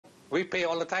We pay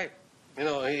all the time. You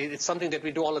know, it's something that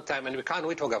we do all the time, and we can't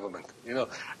wait for government. You know,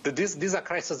 these are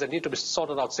crises that need to be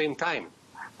sorted out same time.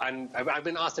 And I've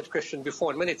been asked that question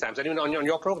before many times, and even on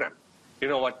your program. You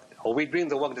know what? Are we doing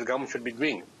the work that the government should be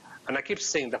doing? And I keep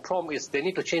saying the problem is they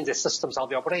need to change their systems, how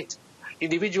they operate.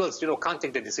 Individuals, you know, can't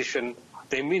take the decision.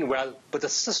 They mean well, but the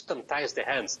system ties their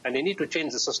hands, and they need to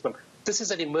change the system. This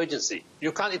is an emergency.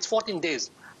 You can't. It's 14 days.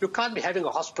 You can't be having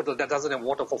a hospital that doesn't have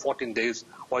water for 14 days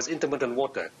or is intermittent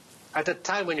water at a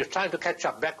time when you're trying to catch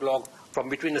up backlog from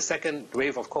between the second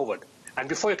wave of COVID. And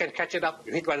before you can catch it up,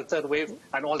 you're hit by the third wave,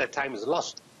 and all that time is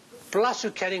lost. Plus,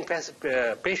 you're carrying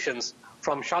patients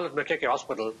from Charlotte Mackay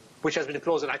Hospital, which has been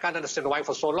closed, and I can't understand why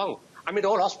for so long. I mean, the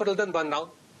whole hospital didn't burn down.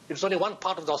 It's only one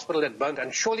part of the hospital that burned,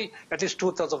 and surely at least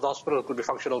 2/3 of the hospital could be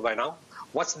functional by now.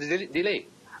 What's the delay?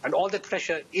 And all that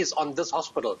pressure is on this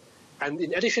hospital. And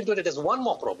in addition to that, there's one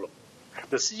more problem.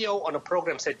 The CEO on a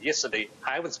program said yesterday,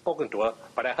 I haven't spoken to her,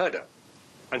 but I heard her.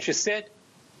 And she said,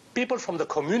 people from the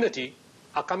community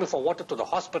are coming for water to the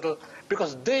hospital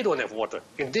because they don't have water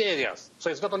in their areas. So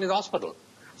it's not only the hospital.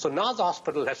 So now the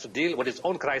hospital has to deal with its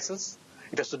own crisis.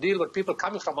 It has to deal with people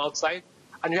coming from outside.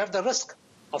 And you have the risk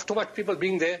of too much people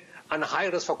being there and a high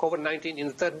risk for COVID-19 in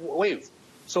the third wave.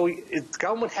 So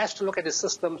government has to look at the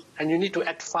systems, and you need to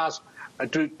act fast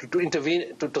to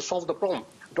intervene, to solve the problem.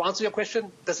 To answer your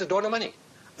question, this is donor money.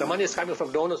 The money is coming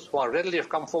from donors who are readily have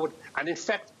come forward. And in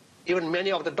fact, even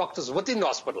many of the doctors within the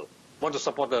hospital want to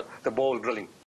support the borehole drilling.